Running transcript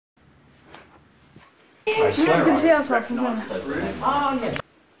I swear you can see I outside from recognise here. those names. Oh, yes.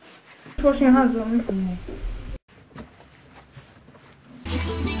 Washing your hands on.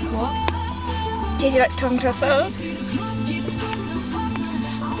 What? Did you like talking to a phone?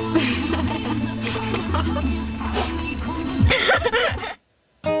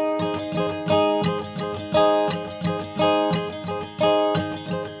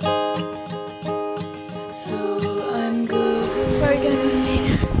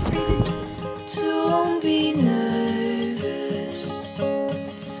 Don't be nervous,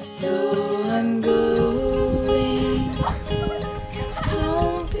 though I'm going.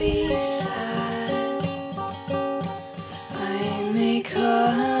 Don't be sad. I'm a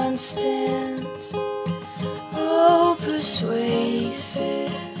constant, oh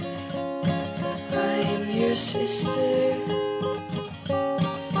persuasive. I'm your sister,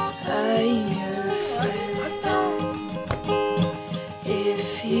 I'm your friend.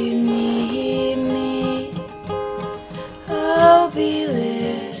 If you need me, I'll be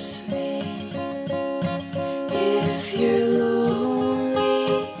listening. If you're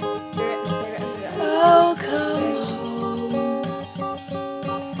lonely, I'll come home.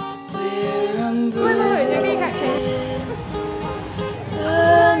 Where I'm broken,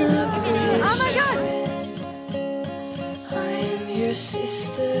 unabridged friend. I'm your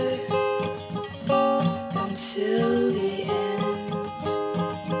sister until the end.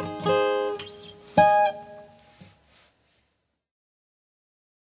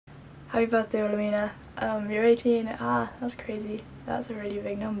 Happy birthday, WILHELMINA. You're 18. That's crazy. That's a really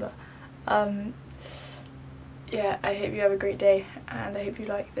big number. Yeah, I hope you have a great day, and I hope you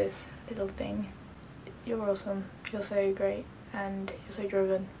like this little thing. You're awesome. You're so great, and you're so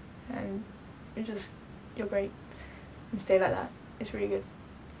driven, and you're great. And stay like that. It's really good.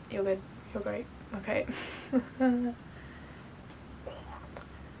 You're good. You're great. Okay.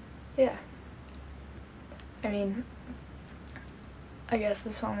 Yeah. I mean, I guess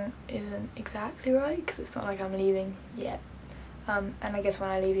the song isn't exactly right because it's not like I'm leaving yet, and I guess when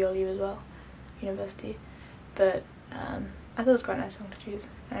I leave you'll leave as well, university, but I thought it was quite a nice song to choose,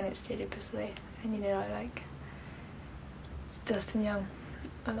 and it's JJ Pistolet, and you know I like Justin Young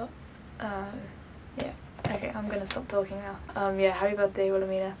a lot. Yeah, okay, I'm gonna stop talking now. Yeah, happy birthday,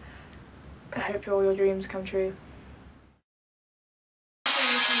 WILHELMINA. I hope all your dreams come true.